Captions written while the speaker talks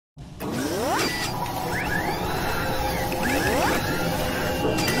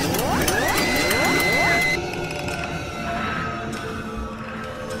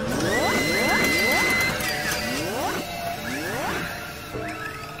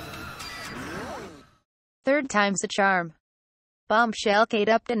third time's a charm. Bombshell Kate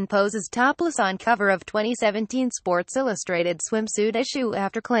Upton poses topless on cover of 2017 Sports Illustrated Swimsuit issue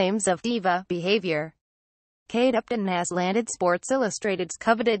after claims of diva behavior. Kate Upton has landed Sports Illustrated's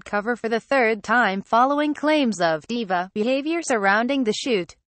coveted cover for the third time following claims of diva behavior surrounding the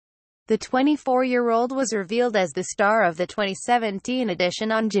shoot. The 24-year-old was revealed as the star of the 2017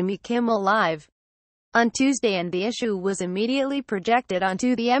 edition on Jimmy Kimmel Live on Tuesday, and the issue was immediately projected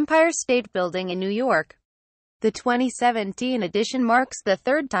onto the Empire State Building in New York. The 2017 edition marks the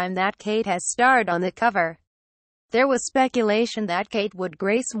third time that Kate has starred on the cover. There was speculation that Kate would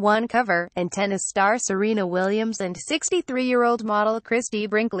grace one cover, and tennis star Serena Williams and 63-year-old model Christie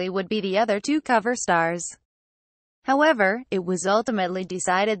Brinkley would be the other two cover stars. However, it was ultimately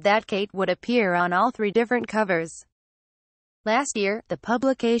decided that Kate would appear on all three different covers. Last year, the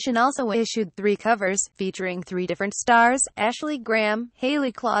publication also issued 3 covers, featuring 3 different stars: Ashley Graham,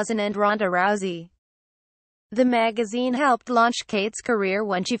 Hailey, Clauson, and Ronda Rousey. The magazine helped launch Kate's career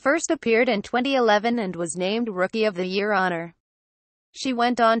when she first appeared in 2011 and was named Rookie of the Year honor. She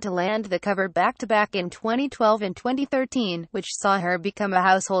went on to land the cover back-to-back in 2012 and 2013, which saw her become a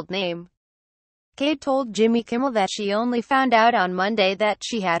household name. Kate told Jimmy Kimmel that she only found out on Monday that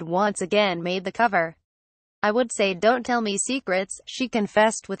she had once again made the cover. "I would say don't tell me secrets," she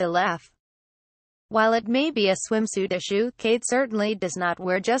confessed with a laugh. While it may be a swimsuit issue, Kate certainly does not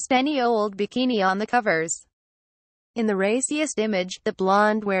wear just any old bikini on the covers. In the raciest image, the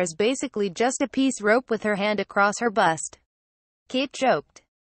blonde wears basically just a piece rope with her hand across her bust. Kate joked,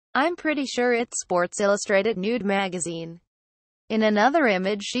 "I'm pretty sure it's Sports Illustrated Nude magazine." In another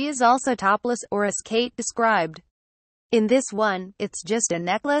image, she is also topless, or as Kate described, "In this one, it's just a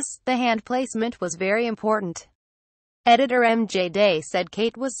necklace." The hand placement was very important. Editor MJ Day said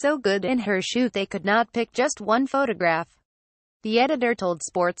Kate was so good in her shoot they could not pick just one photograph. The editor told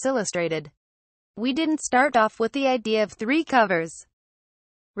Sports Illustrated, "We didn't start off with the idea of 3 covers,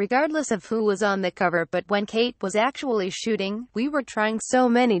 regardless of who was on the cover, but when Kate was actually shooting, we were trying so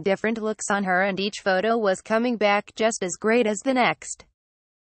many different looks on her, and each photo was coming back just as great as the next.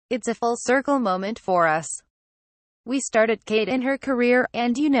 It's a full circle moment for us. We started Kate in her career,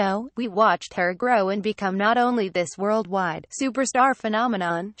 and we watched her grow and become not only this worldwide superstar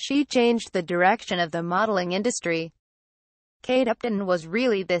phenomenon, she changed the direction of the modeling industry. Kate Upton was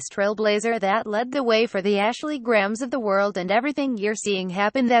really this trailblazer that led the way for the Ashley Grahams of the world, and everything you're seeing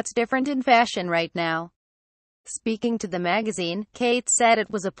happen that's different in fashion right now." Speaking to the magazine, Kate said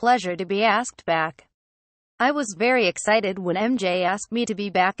it was a pleasure to be asked back. "I was very excited when MJ asked me to be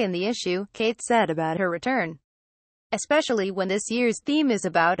back in the issue," Kate said about her return. "Especially when this year's theme is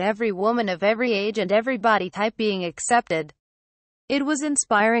about every woman of every age and every body type being accepted. It was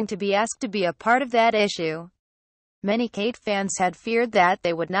inspiring to be asked to be a part of that issue." Many Kate fans had feared that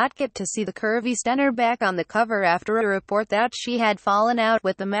they would not get to see the curvy stunner back on the cover after a report that she had fallen out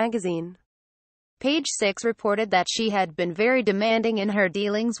with the magazine. Page 6 reported that she had been very demanding in her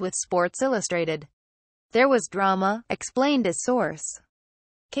dealings with Sports Illustrated. "There was drama," explained a source.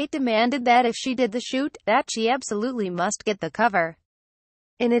 "Kate demanded that if she did the shoot, that she absolutely must get the cover.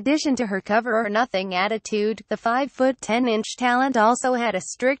 In addition to her cover or nothing attitude, the 5'10" talent also had a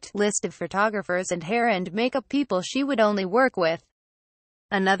strict list of photographers and hair and makeup people she would only work with."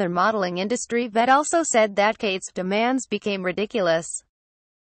 Another modeling industry vet also said that Kate's demands became ridiculous.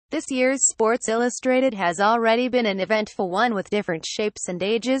 "This year's Sports Illustrated has already been an eventful one, with different shapes and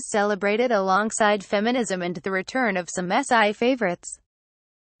ages celebrated alongside feminism and the return of some SI favorites.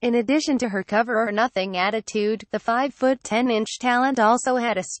 In addition to her cover or nothing attitude, the 5'10" talent also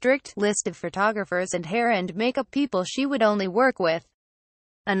had a strict list of photographers and hair and makeup people she would only work with."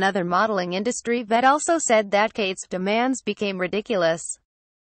 Another modeling industry vet also said that Kate's demands became ridiculous.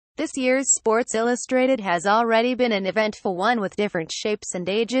 "This year's Sports Illustrated has already been an eventful one, with different shapes and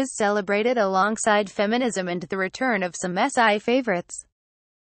ages celebrated alongside feminism and the return of some SI favorites."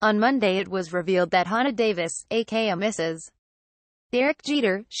 On Monday it was revealed that Hannah Davis, aka Mrs. Derek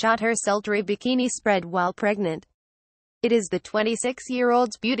Jeter, shot her sultry bikini spread while pregnant. It is the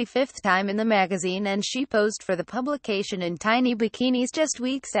 26-year-old's beauty 5th time in the magazine, and she posed for the publication in tiny bikinis just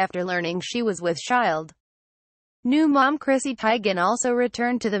weeks after learning she was with child. New mom Chrissy Teigen also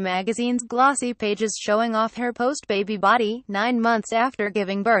returned to the magazine's glossy pages, showing off her post-baby body, 9 months after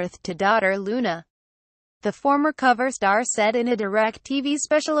giving birth to daughter Luna. The former cover star said in a DirecTV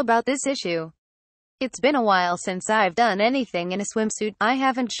special about this issue, "It's been a while since I've done anything in a swimsuit. I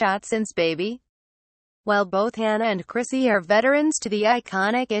haven't shot since baby." While both Hannah and Chrissy are veterans to the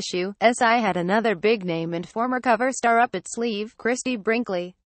iconic issue, SI had another big name and former cover star up its sleeve, Christie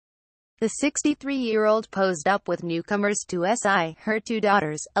Brinkley. The 63-year-old posed up with newcomers to SI, her 2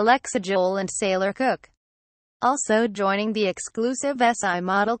 daughters, Alexa Joel and Sailor Cook. Also joining the exclusive SI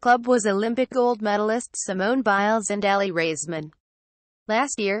model club was Olympic gold medalists Simone Biles and Ali Raisman.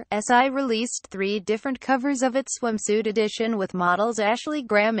 Last year, SI released 3 different covers of its swimsuit edition with models Ashley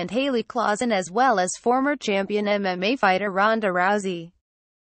Graham and Hailey Clauson as well as former champion MMA fighter Ronda Rousey.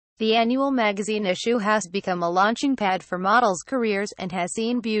 The annual magazine issue has become a launching pad for models' careers, and has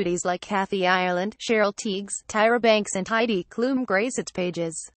seen beauties like Kathy Ireland, Cheryl Tiegs, Tyra Banks and Heidi Klum grace its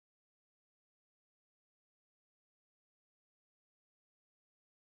pages.